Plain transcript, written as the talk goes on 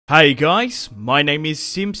Hey guys, my name is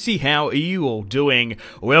Simpzy. How are you all doing?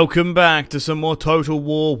 Welcome back to some more Total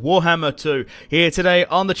War Warhammer 2. Here today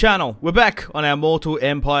on the channel, we're back on our Mortal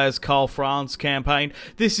Empire's Karl Franz campaign.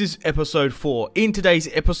 This is episode 4. In today's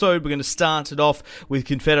episode, we're going to start it off with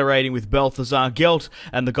confederating with BALTHASAR, GELT,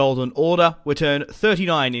 and the Golden Order. We're turn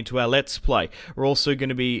 39 into our Let's Play. We're also going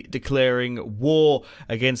to be declaring war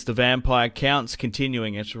against the vampire counts,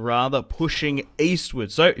 continuing it, rather pushing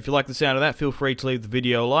eastward. So, if you like the sound of that, feel free to leave the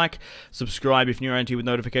video a like. Subscribe if you're new with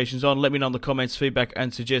notifications on. Let me know in the comments feedback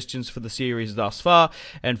and suggestions for the series thus far,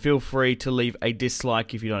 and feel free to leave a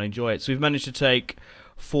dislike if you don't enjoy it. So we've managed to take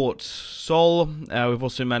Fort Sol. We've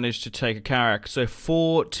also managed to take a Karak. So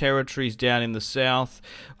 4 territories down in the south.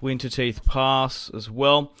 Winterteeth Pass as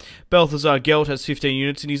well. BALTHASAR GELT has 15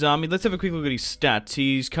 units in his army. Let's have a quick look at his stats.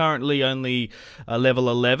 He's currently only level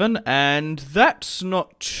 11, and that's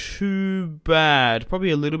not too bad.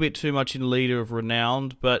 Probably a little bit too much in Leader of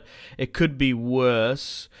Renowned, but it could be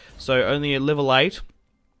worse. So only at level 8.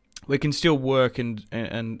 We can still work and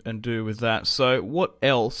do with that. So what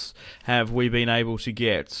else have we been able to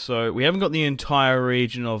get? So we haven't got the entire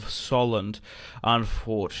region of Solent,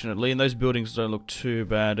 unfortunately, and those buildings don't look too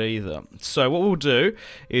bad either. So what we'll do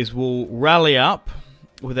is we'll rally up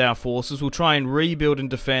with our forces. We'll try and rebuild and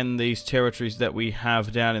defend these territories that we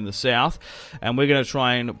have down in the south, and we're going to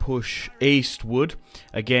try and push eastward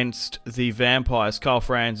against the vampires. Karl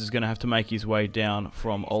Franz is going to have to make his way down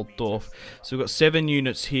from Altdorf. So we've got 7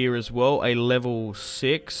 units here as well, a level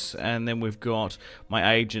 6, and then we've got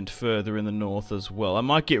my agent further in the north as well. I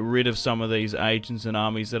might get rid of some of these agents and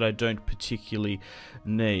armies that I don't particularly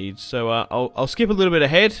need. So I'll skip a little bit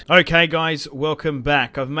ahead. Okay guys, welcome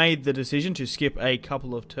back. I've made the decision to skip a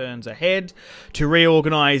couple of turns ahead to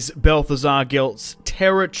reorganize BALTHASAR GELT's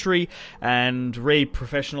territory and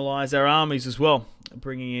re-professionalize our armies as well,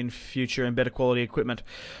 bringing in future and better quality equipment.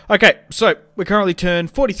 Okay, so we're currently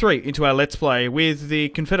turned 43 into our Let's Play. With the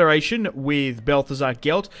Confederation with BALTHASAR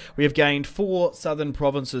GELT, we have gained 4 southern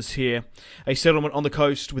provinces here. A settlement on the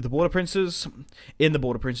coast with the Border Princes, in the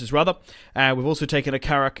Border Princes rather. We've also taken a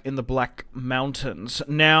Karak in the Black Mountains.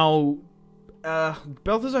 Now,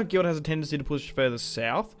 BALTHASAR GELT has a tendency to push further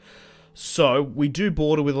south, so we do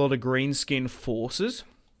border with a lot of greenskin forces,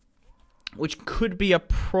 which could be a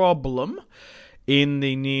problem in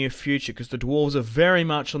the near future, because the dwarves are very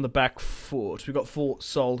much on the back foot. We've got Fort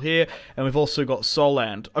Sol here, and we've also got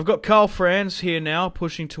Solland. I've got Karl Franz here now,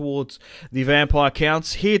 pushing towards the vampire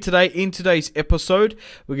counts. Here today, in today's episode,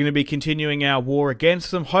 we're going to be continuing our war against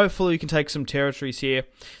them. Hopefully we can take some territories here.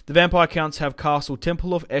 The vampire counts have Castle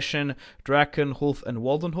Tempelhof, Eschen, Drakenhof, and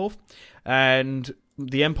Waldenhof, and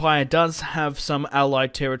the Empire does have some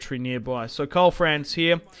allied territory nearby. So Karl Franz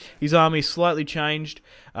here, his army slightly changed.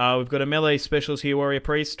 We've got a melee specialist here, Warrior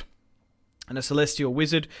Priest, and a Celestial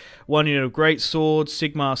Wizard. 1 unit of Great Swords,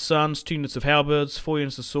 Sigmar's Sons, 2 units of Halberds, 4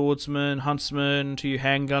 units of Swordsmen, Huntsmen, 2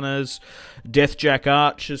 Handgunners, Deathjack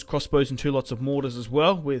Archers, Crossbows, and 2 lots of Mortars as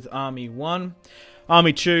well, with Army 1.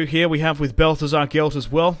 Army 2 here we have with BALTHASAR GELT as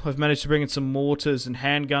well. I've managed to bring in some mortars and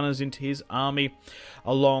handgunners into his army,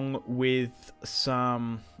 along with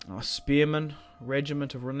some spearmen,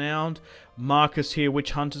 Regiment of Renowned. Marcus here,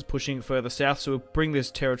 Witch Hunters, pushing further south, so we'll bring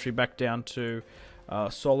this territory back down to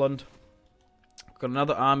Solland. Got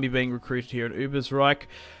another army being recruited here at Ubersreich.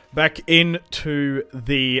 Back into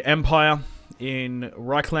the Empire. In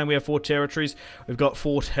Reichland we have 4 territories. We've got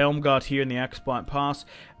Fort Helmgard here in the Axbite Pass.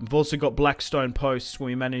 We've also got Blackstone Posts, where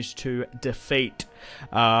we managed to defeat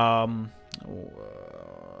Heimlich,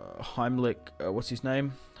 what's his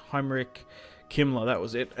name? Heinrich Himmler, that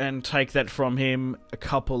was it, and take that from him a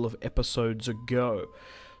couple of episodes ago.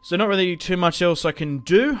 So not really too much else I can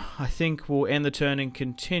do. I think we'll end the turn and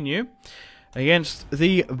continue against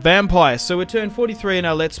the vampires. So we're turned 43 in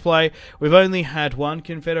our Let's Play. We've only had 1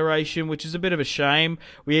 confederation, which is a bit of a shame.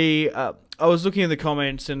 I was looking in the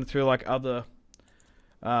comments and through like other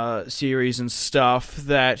series and stuff,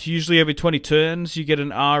 that usually every 20 turns you get an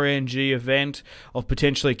RNG event of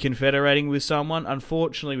potentially confederating with someone.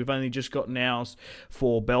 Unfortunately, we've only just gotten ours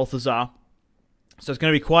for BALTHASAR. So it's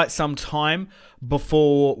going to be quite some time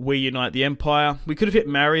before we unite the Empire. We could have hit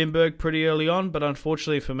Marienburg pretty early on, but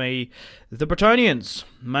unfortunately for me, the Bretonnians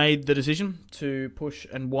made the decision to push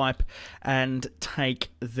and wipe and take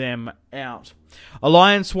them out.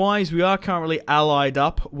 Alliance-wise, we are currently allied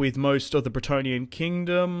up with most of the Bretonnian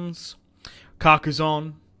kingdoms.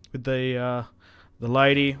 Carcassonne with the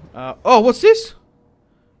lady. Oh, what's this?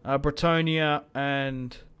 Bretonnia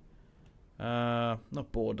and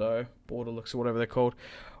not Bordeaux. Bordeaux or whatever they're called.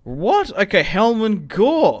 What? Okay, Helman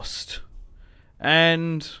Gorst.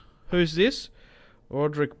 And who's this?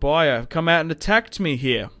 Roderick Bayer have come out and attacked me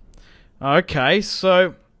here. Okay,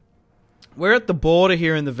 so we're at the border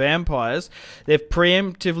here in the vampires. They've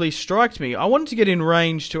preemptively striked me. I wanted to get in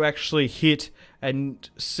range to actually hit and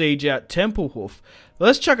siege out Templehoof.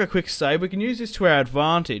 Let's chuck a quick save. We can use this to our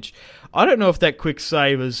advantage. I don't know if that quick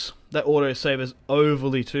save is, that auto save is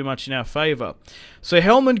overly too much in our favour. So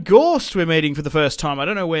Helm and Gorst we're meeting for the first time. I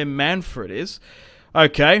don't know where Manfred is.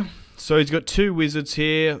 Okay, so he's got 2 wizards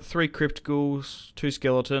here, 3 crypt ghouls, 2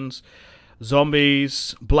 skeletons,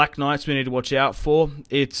 zombies, black knights we need to watch out for.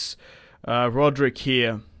 It's Roderick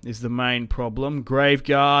here is the main problem.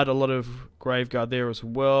 Graveguard, a lot of Graveguard there as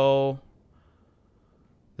well.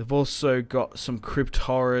 They've also got some crypt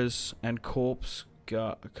horrors and corpse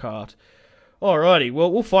cart. Alrighty,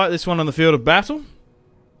 well, we'll fight this one on the field of battle.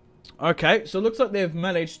 Okay, so it looks like they've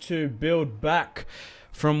managed to build back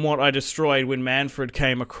from what I destroyed when Manfred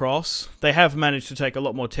came across. They have managed to take a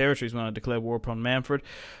lot more territories when I declared war upon Manfred.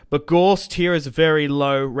 But Gorst here is very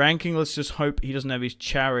low ranking. Let's just hope he doesn't have his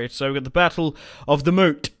chariot. So we've got the Battle of the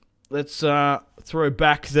Moot. Let's throw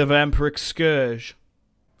back the Vampiric Scourge.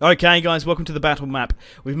 Okay guys, welcome to the battle map.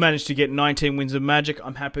 We've managed to get 19 wins of magic.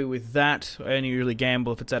 I'm happy with that. I only really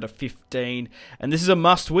gamble if it's at a 15. And this is a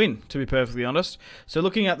must win, to be perfectly honest. So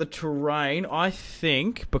looking at the terrain, I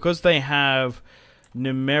think, because they have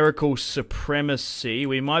numerical supremacy,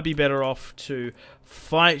 we might be better off to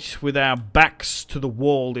fight with our backs to the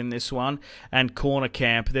wall in this one and corner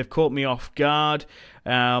camp. They've caught me off guard. They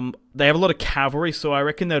have a lot of cavalry, so I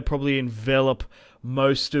reckon they'd probably envelop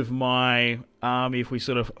most of my army if we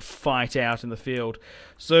sort of fight out in the field.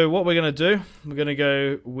 So what we're going to do, we're going to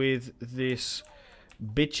go with this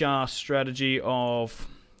bitch-ass strategy of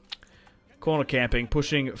corner camping,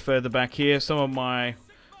 pushing further back here. Some of my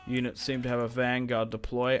units seem to have a vanguard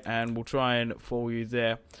deploy, and we'll try and fool you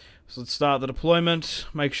there. So let's start the deployment,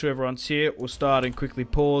 make sure everyone's here. We'll start and quickly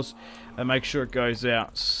pause and make sure it goes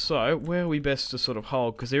out. So where are we best to sort of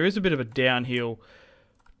hold? Because there is a bit of a downhill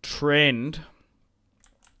trend,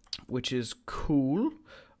 which is cool.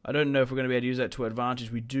 I don't know if we're going to be able to use that to advantage.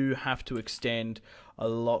 We do have to extend a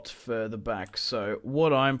lot further back. So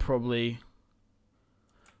what I'm probably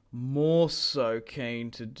more so keen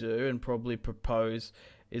to do and probably propose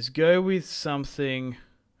is go with something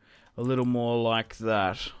a little more like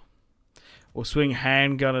that. We'll swing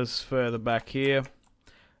handgunners further back here,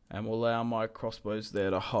 and we'll allow my crossbows there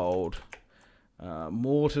to hold.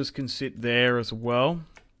 Mortars can sit there as well.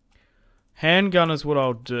 Handgunners, what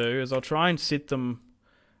I'll do is I'll try and sit them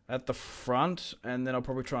at the front, and then I'll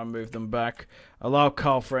probably try and move them back. Allow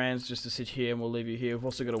Karl Franz just to sit here, and we'll leave you here. We've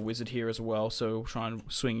also got a wizard here as well, so we'll try and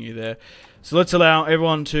swing you there. So let's allow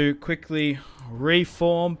everyone to quickly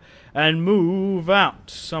reform and move out.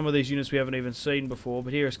 Some of these units we haven't even seen before,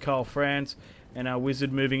 but here is Karl Franz and our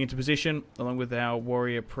wizard moving into position, along with our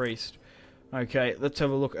warrior priest. Okay, let's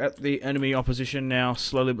have a look at the enemy opposition now,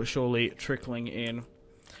 slowly but surely trickling in.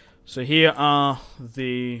 So here are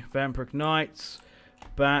the Vampiric Knights,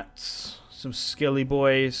 Bats, some Skelly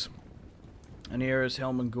Boys, and here is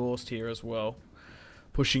Helm and Gorst here as well,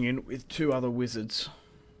 pushing in with 2 other wizards.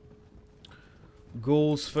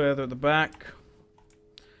 Ghouls further at the back.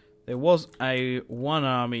 There was one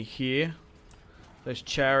army here. Those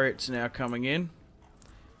chariots now coming in,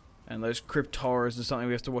 and those crypt horrors are something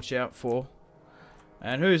we have to watch out for.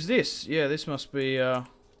 And who's this? Yeah, this must be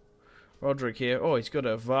Roderick here. Oh, he's got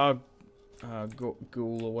a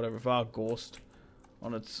Ghoul or whatever, Vargorst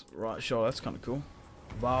on its right shoulder. That's kind of cool.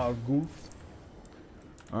 Vargulf.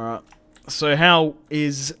 Alright. So how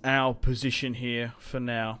is our position here for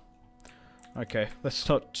now? Okay, that's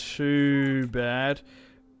not too bad,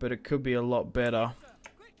 but it could be a lot better.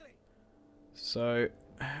 So,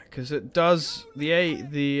 because it does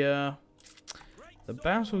the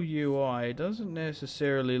battle UI doesn't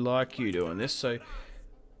necessarily like you doing this, so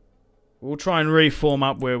we'll try and reform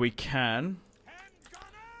up where we can,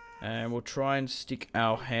 and we'll try and stick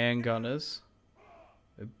our handgunners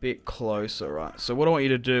a bit closer. Right, so what I want you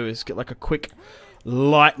to do is get like a quick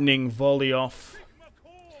lightning volley off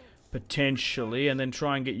potentially, and then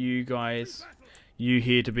try and get you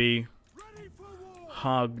here to be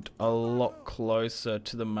hugged a lot closer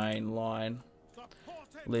to the main line.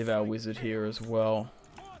 Leave our wizard here as well,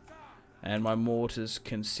 and my mortars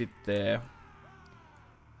can sit there,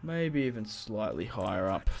 maybe even slightly higher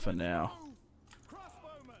up for now.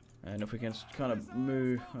 And if we can kind of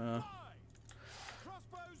move,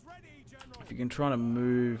 if you can try to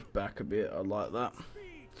move back a bit, I'd like that.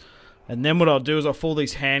 And then what I'll do is I'll fall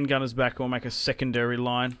these handgunners back, or make a secondary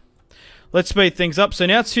line. Let's speed things up. So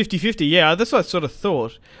now it's 50-50. Yeah, that's what I sort of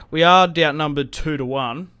thought. We are outnumbered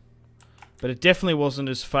 2-1. But it definitely wasn't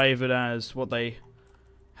as favoured as what they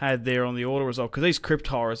had there on the auto resolve, because these crypt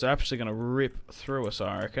horrors are actually going to rip through us,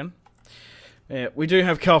 I reckon. Yeah, we do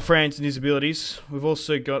have Karl Franz and his abilities. We've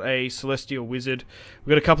also got a Celestial Wizard.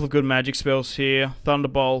 We've got a couple of good magic spells here.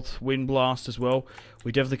 Thunderbolt, Wind Blast as well.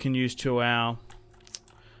 We definitely can use to our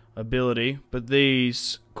ability. But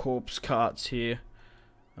these corpse carts here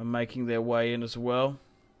are making their way in as well.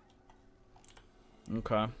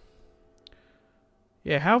 Okay.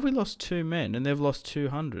 Yeah, how have we lost 2 men and they've lost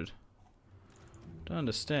 200? Don't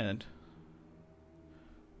understand.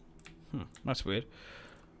 That's weird.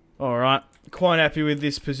 Alright, quite happy with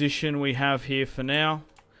this position we have here for now.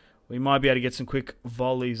 We might be able to get some quick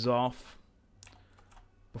volleys off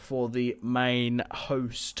before the main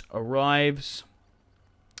host arrives.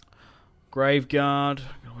 Graveguard,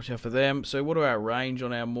 watch out for them. So what are our range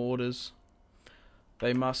on our mortars?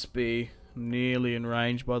 They must be nearly in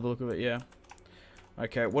range by the look of it, yeah.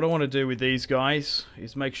 Okay, what I want to do with these guys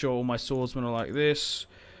is make sure all my swordsmen are like this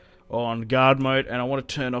on guard mode, and I want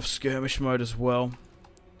to turn off skirmish mode as well.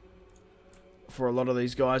 For a lot of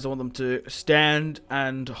these guys, I want them to stand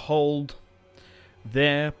and hold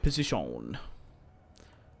their position.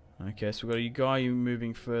 Okay, so we've got a guy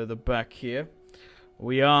moving further back here.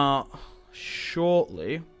 We are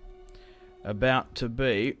shortly about to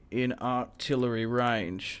be in artillery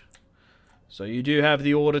range. So you do have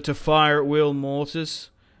the order to fire at will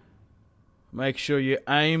mortars. Make sure you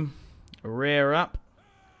aim, rear up.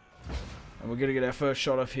 And we're going to get our first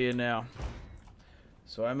shot off here now.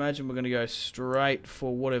 So I imagine we're going to go straight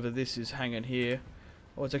for whatever this is hanging here.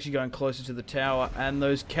 Oh, it's actually going closer to the tower. And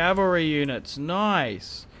those cavalry units.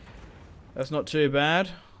 Nice. That's not too bad.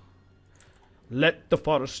 Let the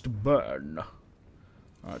forest burn.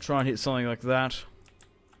 Alright, try and hit something like that.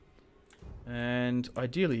 And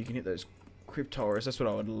ideally you can hit those crypt horrors. That's what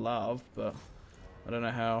I would love, but I don't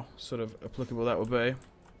know how sort of applicable that would be.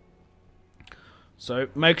 So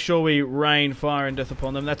make sure we rain fire and death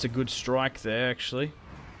upon them. That's a good strike there, actually.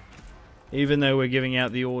 Even though we're giving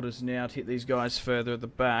out the orders now to hit these guys further at the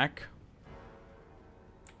back.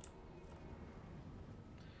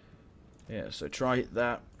 Yeah, so try hit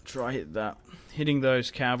that. Try hit that. Hitting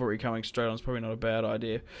those cavalry coming straight on is probably not a bad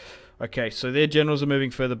idea. Okay, so their generals are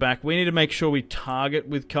moving further back. We need to make sure we target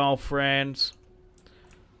with Karl Franz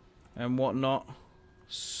and whatnot.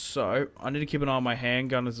 So I need to keep an eye on my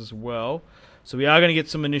handgunners as well. So we are going to get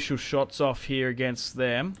some initial shots off here against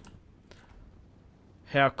them.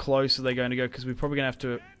 How close are they going to go? Because we're probably going to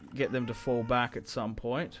have to get them to fall back at some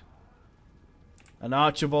point. An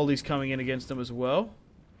archer volley's coming in against them as well.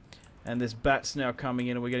 And there's bats now coming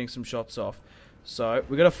in and we're getting some shots off. So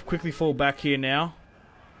we've got to quickly fall back here now.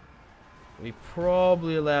 We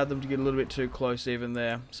probably allowed them to get a little bit too close even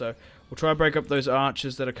there. So we'll try to break up those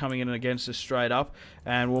archers that are coming in against us straight up.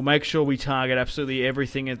 And we'll make sure we target absolutely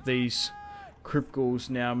everything at these crypt ghouls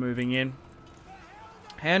now moving in.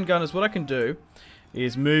 Handgunners, what I can do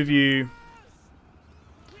is move you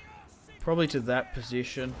probably to that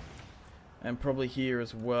position and probably here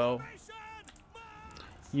as well.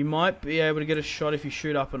 You might be able to get a shot if you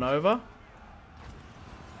shoot up and over,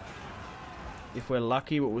 if we're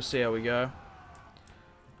lucky, but we'll see how we go.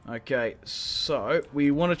 Okay, so we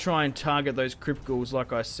want to try and target those crypt ghouls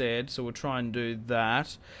like I said, so we'll try and do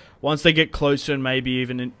that. Once they get closer and maybe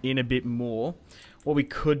even in a bit more, what we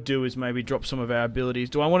could do is maybe drop some of our abilities.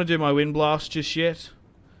 Do I want to do my Wind Blast just yet?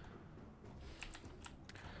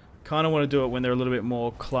 Kind of want to do it when they're a little bit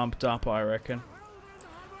more clumped up, I reckon.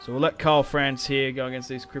 So we'll let Karl Franz here go against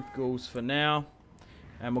these crypt ghouls for now.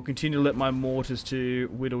 And we'll continue to let my mortars to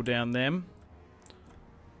whittle down them.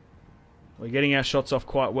 We're getting our shots off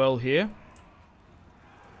quite well here.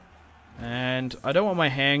 And I don't want my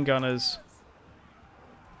handgunners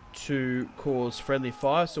to cause friendly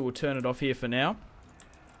fire, so we'll turn it off here for now.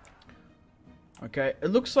 Okay, it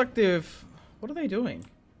looks like they've... What are they doing?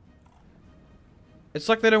 It's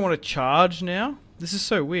like they don't want to charge now. This is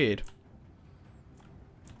so weird.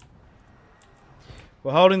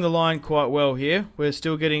 We're holding the line quite well here. We're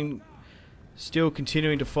still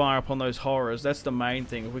continuing to fire upon those horrors. That's the main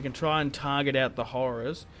thing. If we can try and target out the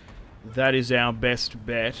horrors, that is our best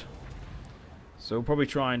bet. So we'll probably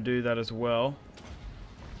try and do that as well.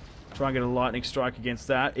 Try and get a lightning strike against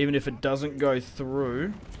that. Even if it doesn't go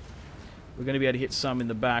through, we're going to be able to hit some in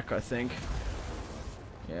the back, I think.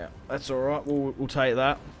 Yeah, that's alright. We'll take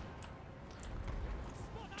that.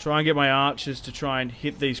 Try and get my archers to try and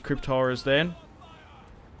hit these crypt horrors then.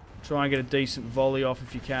 Try and get a decent volley off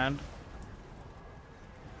if you can.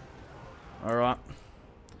 Alright.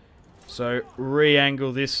 So,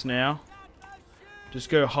 re-angle this now. Just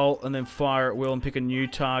go halt and then fire at will and pick a new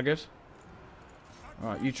target.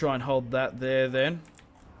 Alright, you try and hold that there then.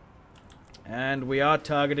 And we are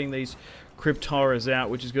targeting these crypt horrors out,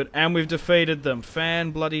 which is good. And we've defeated them.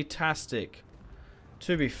 Fan-bloody-tastic.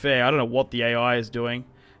 To be fair, I don't know what the AI is doing.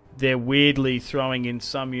 They're weirdly throwing in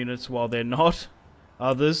some units while they're not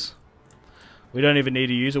others. We don't even need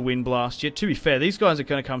to use a wind blast yet. To be fair, these guys are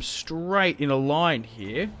going to come straight in a line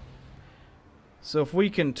here. So if we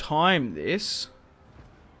can time this...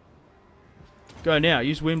 Go now,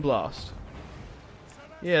 use wind blast.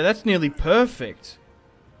 Yeah, that's nearly perfect.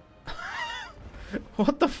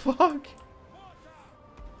 What the fuck?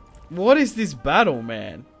 What is this battle,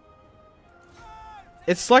 man?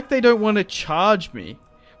 It's like they don't want to charge me.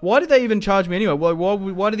 Why did they even charge me anyway?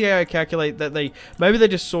 Why did the AI calculate that they... Maybe they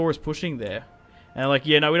just saw us pushing there. And like,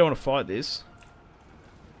 yeah, no, we don't want to fight this.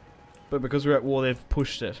 But because we're at war, they've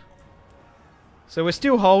pushed it. So we're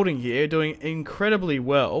still holding here, doing incredibly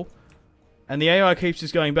well. And the AI keeps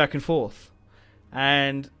just going back and forth.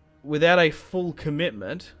 And without a full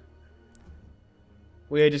commitment,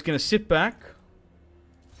 we are just going to sit back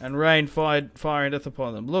and rain fire and death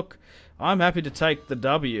upon them. Look, I'm happy to take the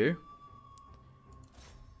W.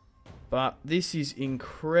 But this is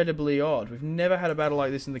incredibly odd. We've never had a battle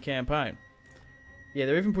like this in the campaign. Yeah,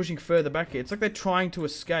 they're even pushing further back here. It's like they're trying to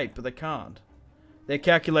escape, but they can't. They're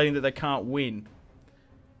calculating that they can't win.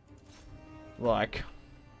 Like...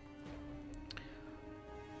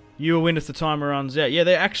 You will win if the timer runs out. Yeah,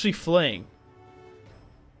 they're actually fleeing.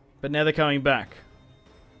 But now they're coming back.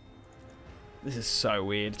 This is so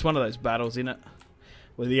weird. It's one of those battles, isn't it?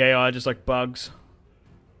 Where the AI just like bugs.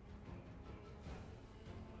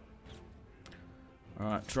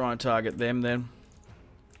 Alright, try and target them then.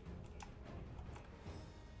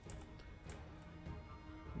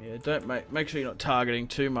 Yeah, don't make sure you're not targeting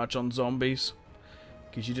too much on zombies.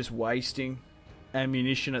 Because you're just wasting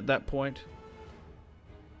ammunition at that point.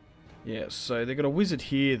 Yeah, so they've got a wizard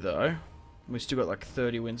here though. We've still got like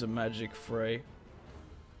 30 winds of magic free.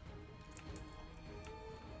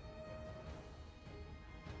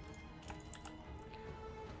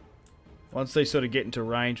 Once they sort of get into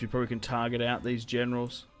range, we probably can target out these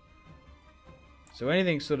generals. So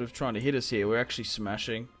anything sort of trying to hit us here, we're actually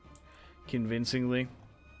smashing convincingly.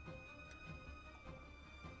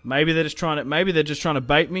 Maybe they're just trying to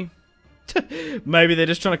bait me. Maybe they're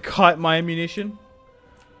just trying to kite my ammunition.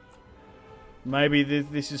 Maybe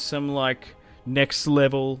this is some like next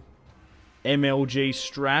level MLG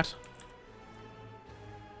strat.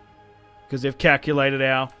 Because they've calculated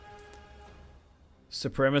our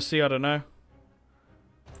supremacy, I don't know.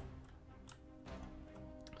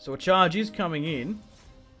 So a charge is coming in.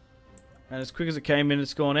 And as quick as it came in,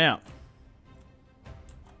 it's gone out.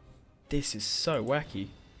 This is so wacky.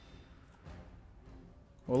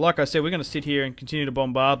 Well, like I said, we're going to sit here and continue to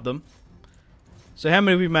bombard them. So how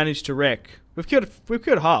many have we managed to wreck? We've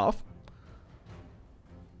killed half.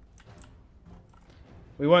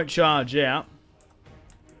 We won't charge out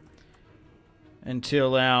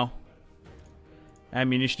until our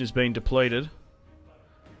ammunition has been depleted.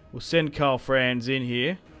 We'll send Karl Franz in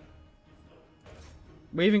here.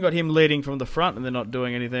 We even got him leading from the front and they're not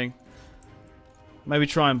doing anything. Maybe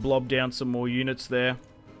try and blob down some more units there.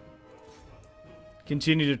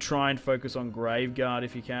 Continue to try and focus on Graveguard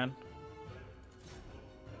if you can.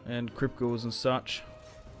 And Crypt Ghouls and such.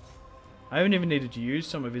 I haven't even needed to use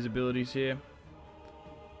some of his abilities here.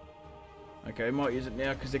 Okay, might use it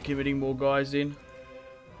now because they're committing more guys in.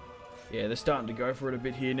 Yeah, they're starting to go for it a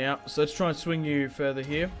bit here now. So let's try and swing you further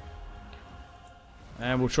here.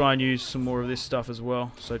 And we'll try and use some more of this stuff as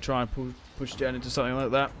well. So try and push down into something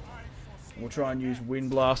like that. And we'll try and use Wind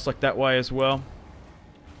Blast like that way as well.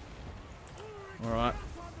 Alright.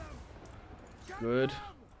 Good.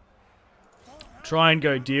 Try and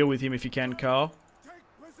go deal with him if you can, Karl.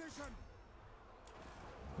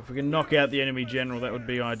 If we can knock out the enemy general, that would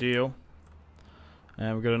be ideal.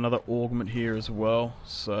 And we've got another augment here as well.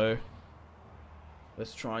 So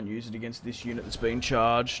let's try and use it against this unit that's been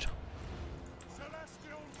charged.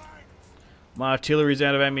 My artillery's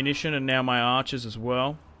out of ammunition and now my archers as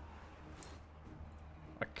well.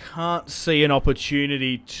 I can't see an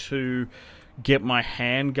opportunity to get my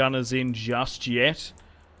handgunners in just yet.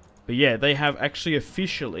 But yeah, they have actually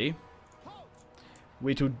officially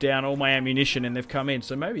whittled down all my ammunition and they've come in.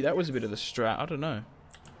 So maybe that was a bit of a strat. I don't know.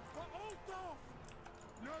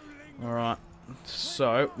 Alright.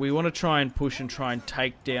 So we want to try and push and try and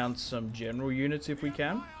take down some general units if we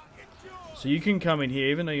can. So you can come in here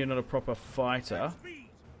even though you're not a proper fighter.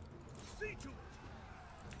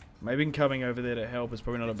 Maybe coming over there to help is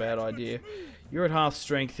probably not a bad idea. You're at half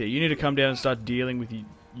strength here. You need to come down and start dealing with your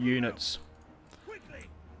units.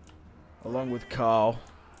 Along with Karl.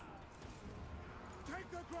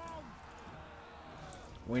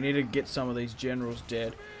 We need to get some of these generals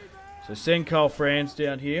dead. So send Karl Franz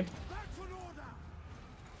down here.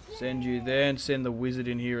 Send you there and send the wizard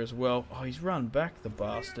in here as well. Oh, he's run back, the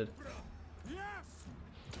bastard.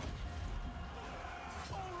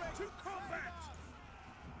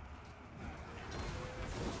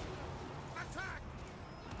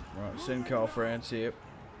 Right, send Karl Franz here.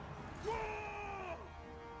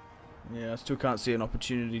 Yeah, I still can't see an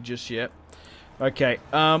opportunity just yet. Okay,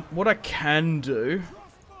 what I can do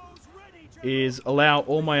is allow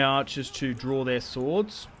all my archers to draw their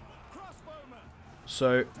swords.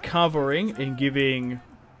 So, covering and giving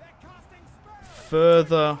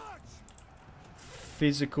further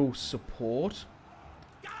physical support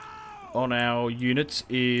on our units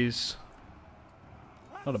is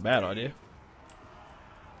not a bad idea.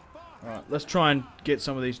 Alright, let's try and get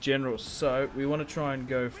some of these generals. So, we want to try and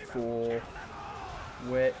go for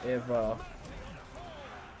wherever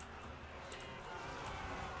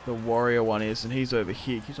the warrior one is, and he's over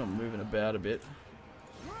here. He keeps on moving about a bit.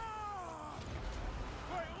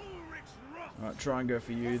 Alright, try and go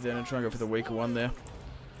for you then, and try and go for the weaker one there.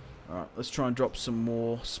 Alright, let's try and drop some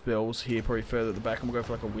more spells here, probably further at the back, and we'll go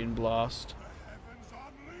for like a wind blast.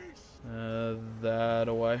 That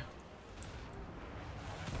away.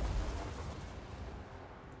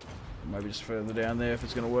 Maybe just further down there if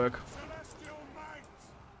it's going to work.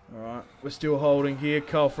 Alright, we're still holding here.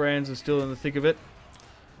 Karl Franz is still in the thick of it.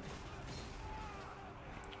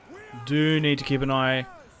 Do need to keep an eye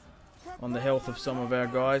on the health of some of our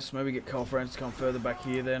guys. Maybe get Karl Franz to come further back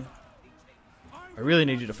here then. I really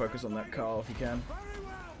need you to focus on that Karl if you can.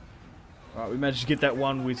 Alright, we managed to get that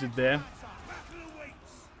one wizard there.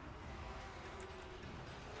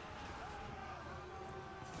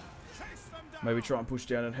 Maybe try and push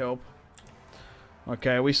down and help.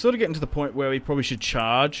 Okay, we sort of getting to the point where we probably should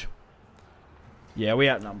charge. Yeah, we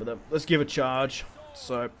outnumber them. Let's give a charge.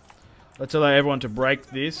 So, let's allow everyone to break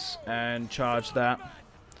this and charge that.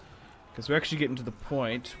 Because we're actually getting to the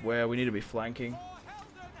point where we need to be flanking.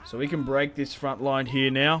 So we can break this front line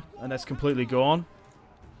here now, and that's completely gone.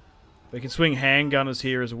 We can swing handgunners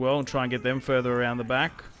here as well and try and get them further around the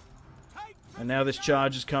back. And now this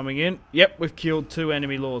charge is coming in. Yep, we've killed 2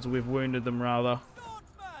 enemy lords. We've wounded them, rather.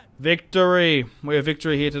 Victory! We have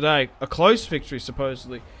victory here today. A close victory,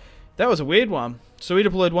 supposedly. That was a weird one. So we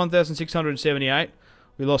deployed 1,678.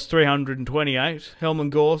 We lost 328.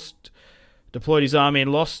 Helman Gorst deployed his army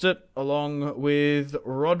and lost it, along with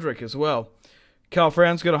Roderick as well. Karl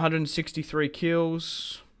Franz got 163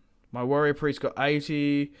 kills. My warrior priest got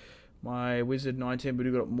 80. My wizard 19, but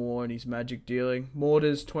he got more in his magic dealing.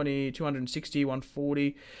 Mortars 20, 260,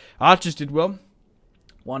 140. Archers did well.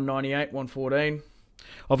 198, 114.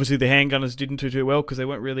 Obviously the handgunners didn't do too well because they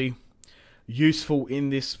weren't really useful in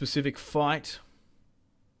this specific fight.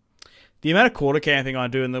 The amount of quarter camping I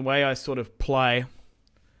do and the way I sort of play,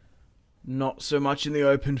 not so much in the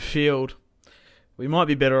open field. We might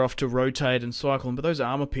be better off to rotate and cycle them, but those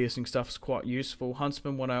armor piercing stuff is quite useful.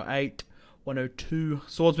 Huntsman 108. 102.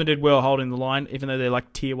 Swordsman did well holding the line, even though they're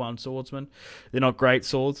like tier 1 swordsmen. They're not great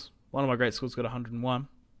swords. One of my great swords got 101.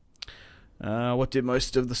 What did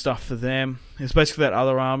most of the stuff for them? It's basically that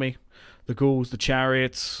other army. The ghouls, the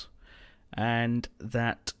chariots, and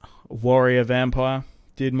that warrior vampire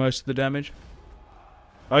did most of the damage.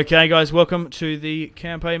 Okay guys, welcome to the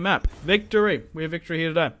campaign map. Victory! We have victory here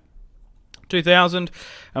today. 2,000,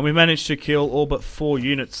 and we managed to kill all but 4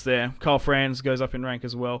 units there. Karl Franz goes up in rank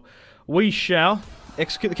as well. We shall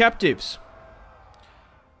execute the captives.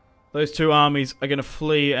 Those 2 armies are going to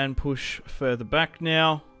flee and push further back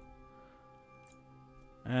now.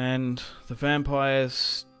 And the vampires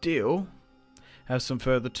still have some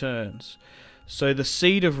further turns. So the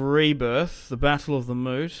Seed of Rebirth, the Battle of the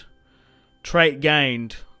Moot. Trait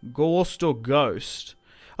gained, Gorst or Ghost?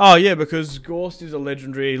 Oh yeah, because Gorst is a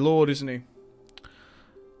legendary lord, isn't he?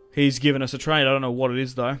 He's given us a trait. I don't know what it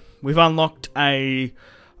is though. We've unlocked a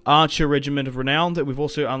Archer Regiment of Renown. We've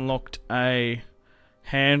also unlocked a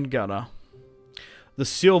handgunner. The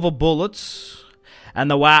Silver Bullets and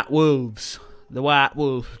the White Wolves. The White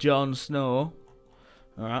Wolf, Jon Snow.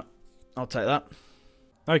 Alright, I'll take that.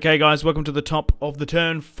 Okay guys, welcome to the top of the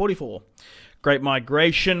turn 44. Great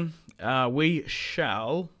Migration. We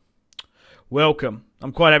shall welcome.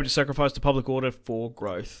 I'm quite happy to sacrifice the public order for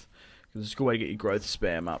growth. Because it's a good way to get your growth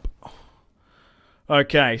spam up.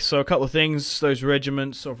 Okay, so a couple of things. Those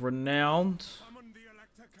regiments of renown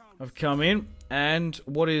have come in. And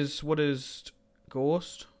what is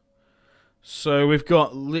Gorst? So we've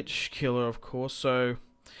got Lich Killer, of course. So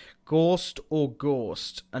Gorst or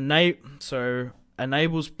Gorst. So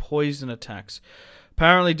enables poison attacks.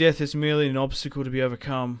 Apparently death is merely an obstacle to be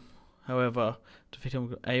overcome. However, Defeat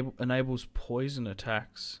enables poison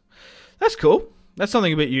attacks. That's cool. That's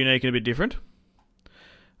something a bit unique and a bit different.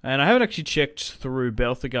 And I haven't actually checked through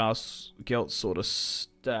BALTHASAR's GELT sort of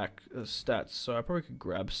stats, so I probably could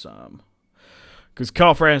grab some. Because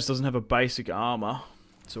Karl Franz doesn't have a basic armor,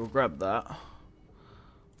 so we'll grab that.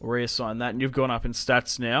 We'll reassign that, and you've gone up in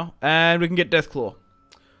stats now. And we can get Deathclaw.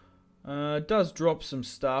 It does drop some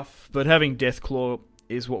stuff, but having Deathclaw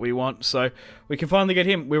is what we want, so we can finally get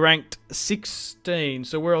him. We're ranked 16,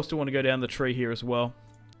 so where else do we want to go down the tree here as well?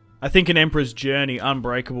 I think an Emperor's Journey,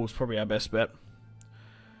 Unbreakable, is probably our best bet.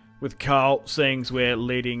 With Karl, seeing as we're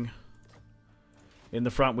leading in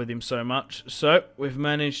the front with him so much. So, we've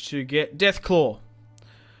managed to get Deathclaw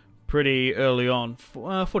pretty early on.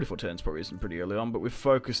 44 turns probably isn't pretty early on, but we've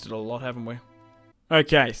focused it a lot, haven't we?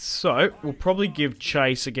 Okay, so we'll probably give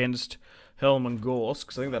chase against Helm and Gorse,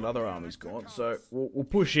 because I think that other army's gone. So, we'll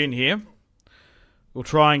push in here. We'll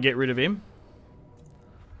try and get rid of him.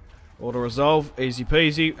 Auto-resolve, easy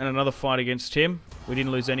peasy, and another fight against him. We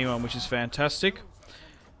didn't lose anyone, which is fantastic.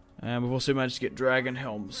 And we've also managed to get Dragon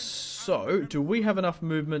Helms. So, do we have enough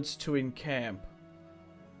movements to encamp?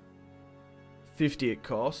 50 it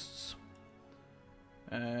costs.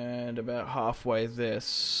 And about halfway there.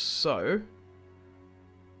 So,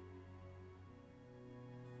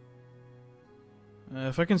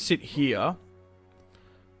 if I can sit here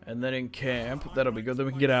and then encamp, that'll be good. Then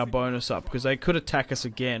we can get our bonus up, because they could attack us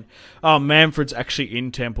again. Oh, Manfred's actually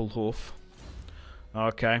in Tempelhof.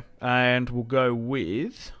 Okay, and we'll go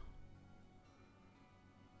with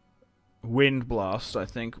Wind Blast, I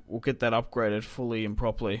think. We'll get that upgraded fully and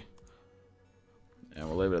properly. And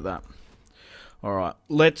we'll leave it at that. Alright,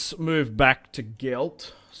 let's move back to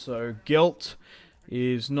GELT. So, GELT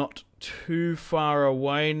is not too far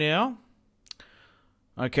away now.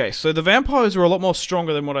 Okay, so the vampires are a lot more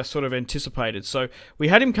stronger than what I sort of anticipated. So, we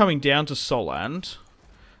had him coming down to Solland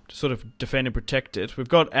to sort of defend and protect it. We've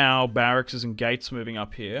got our barracks and gates moving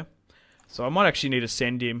up here. So, I might actually need to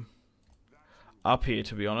send him up here,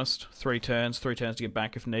 to be honest. 3 turns to get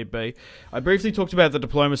back if need be. I briefly talked about the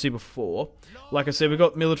diplomacy before. Like I said, we've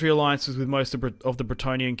got military alliances with most of the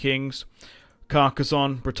Bretonnian kings.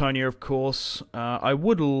 Carcassonne, Bretonnia, of course. I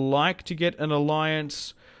would like to get an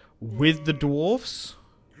alliance with the dwarfs.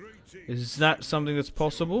 Is that something that's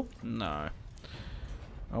possible? No.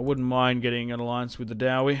 I wouldn't mind getting an alliance with the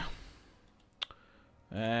Dowie.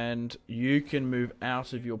 And you can move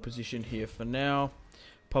out of your position here for now.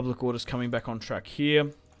 Public order's coming back on track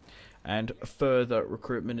here. And further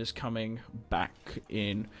recruitment is coming back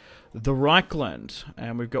in the Reichland.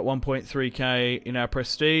 And we've got 1.3k in our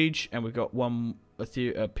prestige. And we've got 1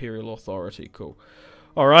 Imperial Authority. Cool.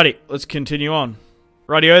 Alrighty, let's continue on.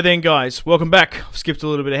 Rightio then, guys. Welcome back. I've skipped a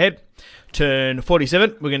little bit ahead. Turn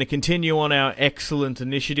 47. We're going to continue on our excellent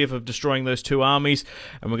initiative of destroying those 2 armies.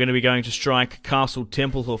 And we're going to be going to strike Castle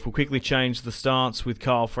Tempelhof. We'll quickly change the stance with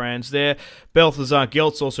Karl Franz there. BALTHASAR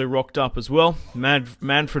GELT's also rocked up as well.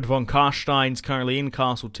 Manfred von Karstein's currently in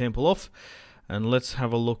Castle Tempelhof. And let's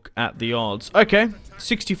have a look at the odds. Okay,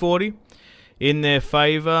 60-40 in their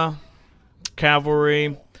favour.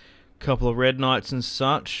 Cavalry, couple of red knights and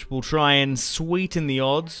such. We'll try and sweeten the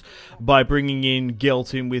odds by bringing in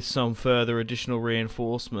GELT in with some further additional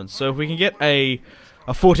reinforcements. So if we can get a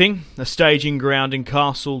footing, a staging ground in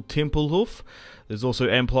Castle Tempelhof, there's also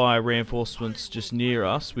Empire reinforcements just near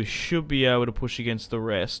us, we should be able to push against the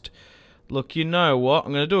rest. Look, you know what?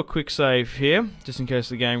 I'm going to do a quick save here, just in case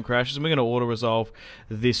the game crashes, and we're going to auto-resolve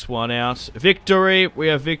this one out. Victory! We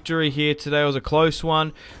have victory here today. It was a close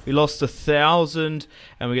one. We lost 1,000,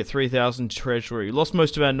 and we get 3,000 treasury. We lost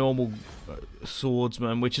most of our normal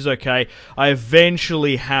swordsmen, which is okay. I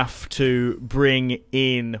eventually have to bring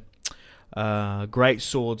in great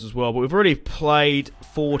swords as well, but we've already played,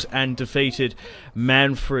 fought, and defeated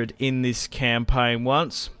Manfred in this campaign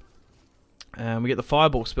once. And we get the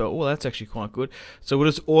fireball spell. Oh, that's actually quite good. So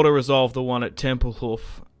we'll just auto-resolve the one at Tempelhof,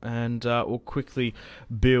 and we'll quickly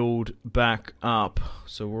build back up.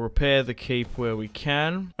 So we'll repair the keep where we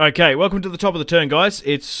can. Okay, welcome to the top of the turn, guys.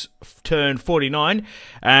 It's turn 49,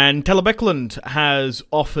 and Talabecland has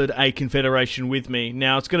offered a confederation with me.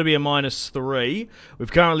 Now, it's going to be a -3.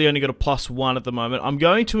 We've currently only got a +1 at the moment. I'm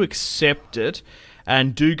going to accept it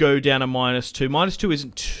and do go down a -2. -2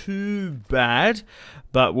 isn't too bad,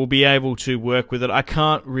 but we'll be able to work with it. I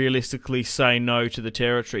can't realistically say no to the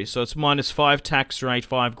territory. So it's -5 tax rate,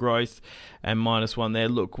 5 growth, and -1 there.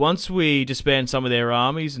 Look, once we disband some of their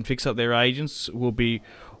armies and fix up their agents, we'll be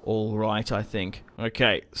alright, I think.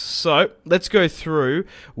 Okay, so let's go through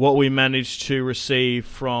what we managed to receive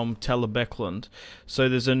from Talabecland. So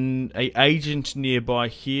there's an agent nearby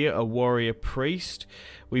here, a warrior priest.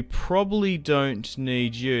 We probably don't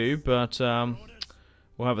need you, but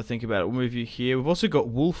we'll have a think about it. We'll move you here. We've also got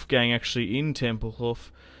Wolfgang actually in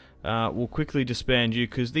Tempelhof. We'll quickly disband you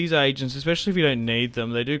because these agents, especially if you don't need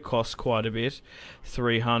them, they do cost quite a bit.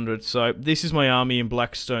 300. So this is my army in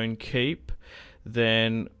Blackstone Keep.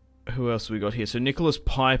 Then who else have we got here? So Nicholas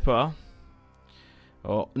Piper,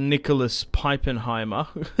 or Nicholas Pipenheimer,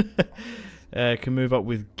 can move up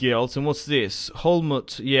with GELT. And what's this?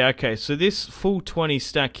 Helmut. Yeah, okay. So this full 20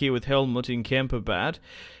 stack here with Helmut in Kemperbad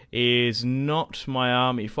is not my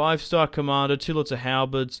army. 5-star commander, 2 lots of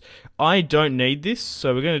halberds. I don't need this,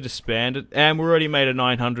 so we're going to disband it. And we already made a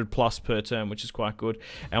 900 plus per turn, which is quite good.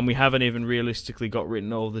 And we haven't even realistically got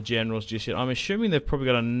written all the generals just yet. I'm assuming they've probably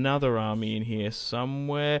got another army in here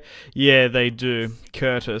somewhere. Yeah, they do.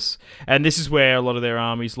 Curtis. And this is where a lot of their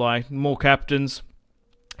armies lie. More captains.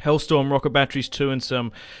 Hellstorm rocket batteries 2 and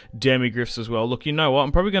some demigriffs as well. Look, you know what?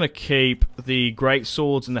 I'm probably going to keep the great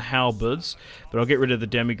swords and the halberds, but I'll get rid of the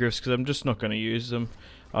demigriffs because I'm just not going to use them.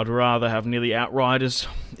 I'd rather have nearly outriders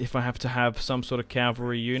if I have to have some sort of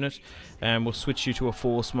cavalry unit. And we'll switch you to a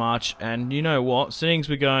force march. And you know what? Seeing as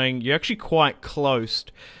we're going, you're actually quite close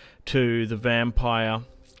to the vampire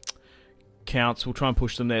counts. We'll try and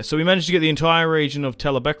push them there. So we managed to get the entire region of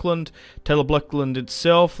Telebleckland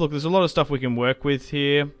itself. Look, there's a lot of stuff we can work with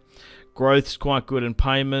here. Growth's quite good in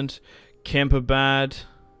payment. Kemperbad,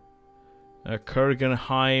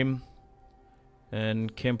 Kurgenheim,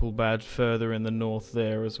 and Kempelbad further in the north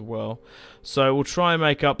there as well. So we'll try and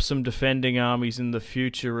make up some defending armies in the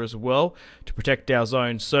future as well to protect our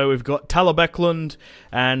zone. So we've got Talabekland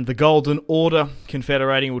and the Golden Order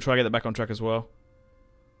confederating. We'll try to get that back on track as well.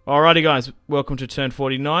 Alrighty guys, welcome to turn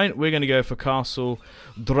 49. We're going to go for Castle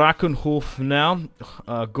Drakenhof now.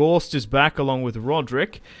 Gorst is back along with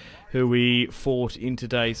Roderick, who we fought in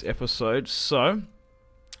today's episode. So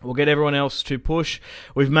we'll get everyone else to push.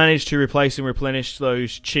 We've managed to replace and replenish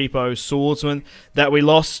those cheapo swordsmen that we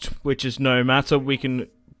lost, which is no matter. We can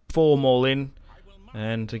form all in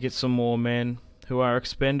and to get some more men who are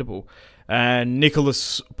expendable. And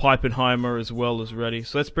Nicholas Pipenheimer as well is ready.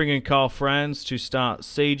 So let's bring in Karl Franz to start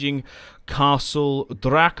sieging Castle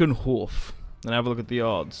Drakenhof. And have a look at the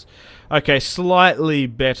odds. Okay, slightly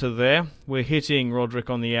better there. We're hitting Roderick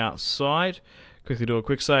on the outside. Quickly do a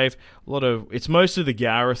quick save. It's mostly the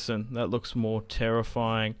garrison that looks more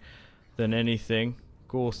terrifying than anything.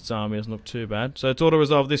 Gorst's army doesn't look too bad. So let's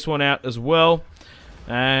auto-resolve this one out as well.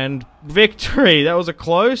 And victory! That was a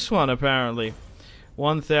close one apparently.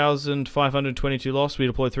 1,522 lost. We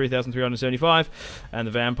deployed 3,375, and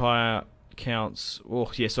the vampire counts. Oh,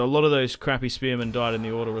 yeah, so a lot of those crappy spearmen died in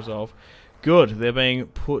the auto resolve. Good, they're being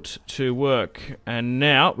put to work, and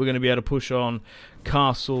now we're going to be able to push on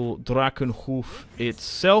Castle Drakenhof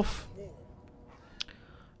itself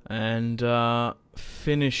and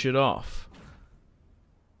finish it off.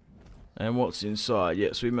 And what's inside?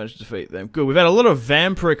 Yes, we managed to defeat them. Good. We've had a lot of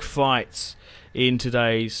vampiric fights in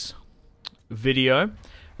today's video,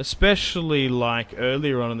 especially like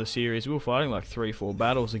earlier on in the series. We were fighting like 3-4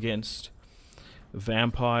 battles against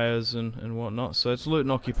vampires and whatnot. So let's loot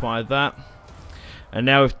and occupy that. And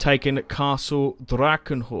now we've taken Castle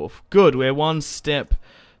Drakenhof. Good, we're one step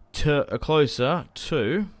closer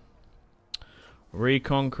to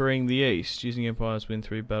reconquering the east. Using empires, win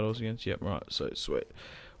 3 battles against. Yep, right, so sweet.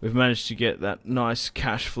 We've managed to get that nice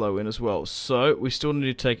cash flow in as well. So we still need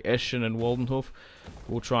to take Eschen and Waldenhof.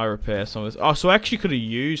 We'll try repair some of this. Oh, so I actually could have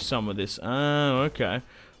used some of this. Oh, okay.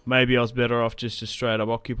 Maybe I was better off just to straight up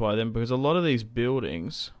occupy them, because a lot of these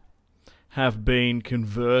buildings have been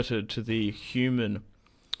converted to the human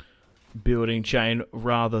building chain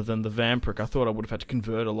rather than the vampiric. I thought I would have had to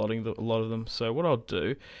convert a lot of them. So what I'll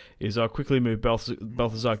do is I'll quickly move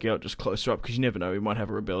Balthasar GELT just closer up, because you never know, we might have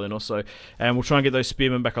a rebellion or so. And we'll try and get those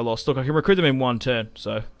spearmen back I lost. Look, I can recruit them in 1 turn,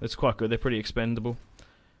 so that's quite good. They're pretty expendable.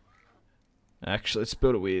 Actually, let's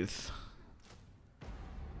build it with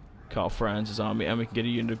Karl Franz's army, and we can get a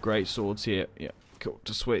unit of great swords here. Yeah, cool,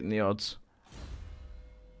 to sweeten the odds.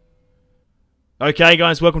 Okay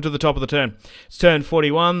guys, welcome to the top of the turn. It's turn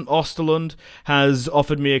 41. Osterlund has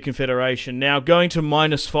offered me a confederation. Now going to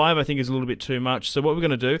 -5 I think is a little bit too much. So what we're going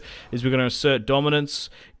to do is we're going to assert dominance,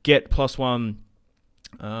 get +1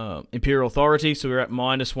 Imperial Authority. So we're at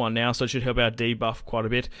 -1 now, so it should help our debuff quite a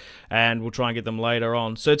bit. And we'll try and get them later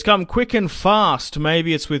on. So it's come quick and fast.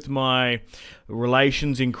 Maybe it's with my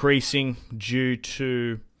relations increasing due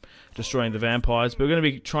to destroying the vampires, but we're going to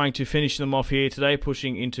be trying to finish them off here today,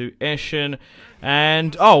 pushing into Eschen.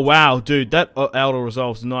 And oh wow, dude, that auto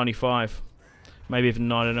resolves 95, maybe even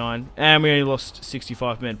 99, and we only lost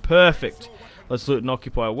 65 men. Perfect. Let's loot and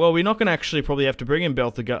occupy. Well, we're not going to actually probably have to bring in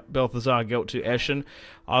Balthasar GELT to Eschen.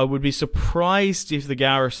 I would be surprised if the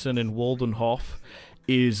garrison in Waldenhof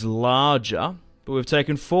is larger. But we've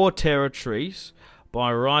taken 4 territories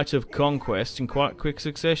by right of conquest in quite quick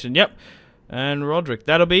succession. Yep. And Roderick.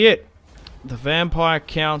 That'll be it. The vampire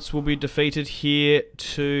counts will be defeated here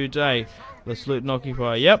today. Let's loot and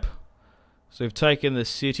occupy. Yep. So we've taken the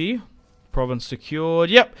city. Province secured.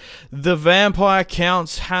 Yep. The vampire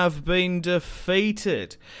counts have been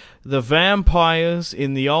defeated. The vampires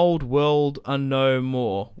in the old world are no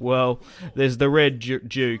more. Well, there's the Red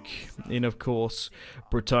Duke in, of course,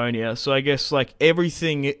 Bretonnia. So I guess like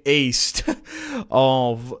everything east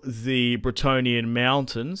of the Bretonnian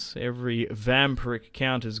mountains, every vampiric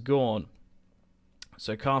count is gone.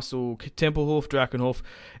 So Castle Tempelhof, Drakenhof,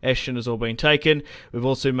 Eschen has all been taken. We've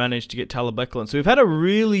also managed to get Talabeclan. So we've had a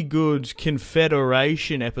really good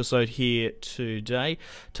Confederation episode here today,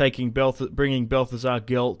 bringing Balthasar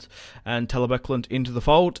GELT and Talabeclan into the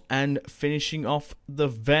fold and finishing off the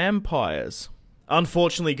vampires.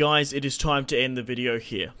 Unfortunately, guys, it is time to end the video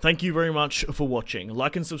here. Thank you very much for watching.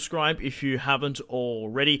 Like and subscribe if you haven't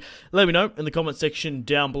already. Let me know in the comment section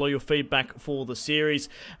down below your feedback for the series.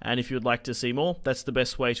 And if you would like to see more, that's the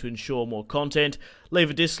best way to ensure more content. Leave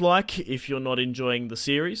a dislike if you're not enjoying the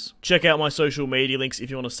series. Check out my social media links if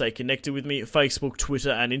you want to stay connected with me. Facebook,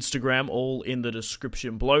 Twitter, and Instagram, all in the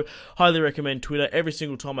description below. Highly recommend Twitter. Every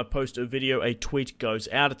single time I post a video, a tweet goes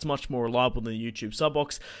out. It's much more reliable than the YouTube sub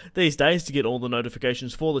box. These days, to get all the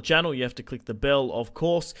notifications for the channel, you have to click the bell, of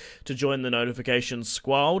course, to join the notifications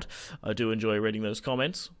squad. I do enjoy reading those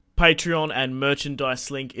comments. Patreon and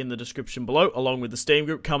merchandise link in the description below, along with the Steam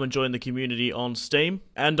group. Come and join the community on Steam.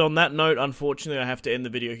 And on that note, unfortunately, I have to end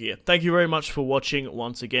the video here. Thank you very much for watching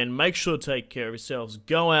once again. Make sure to take care of yourselves.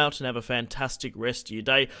 Go out and have a fantastic rest of your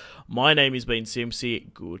day. My name has been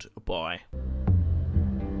Simpzy. Goodbye.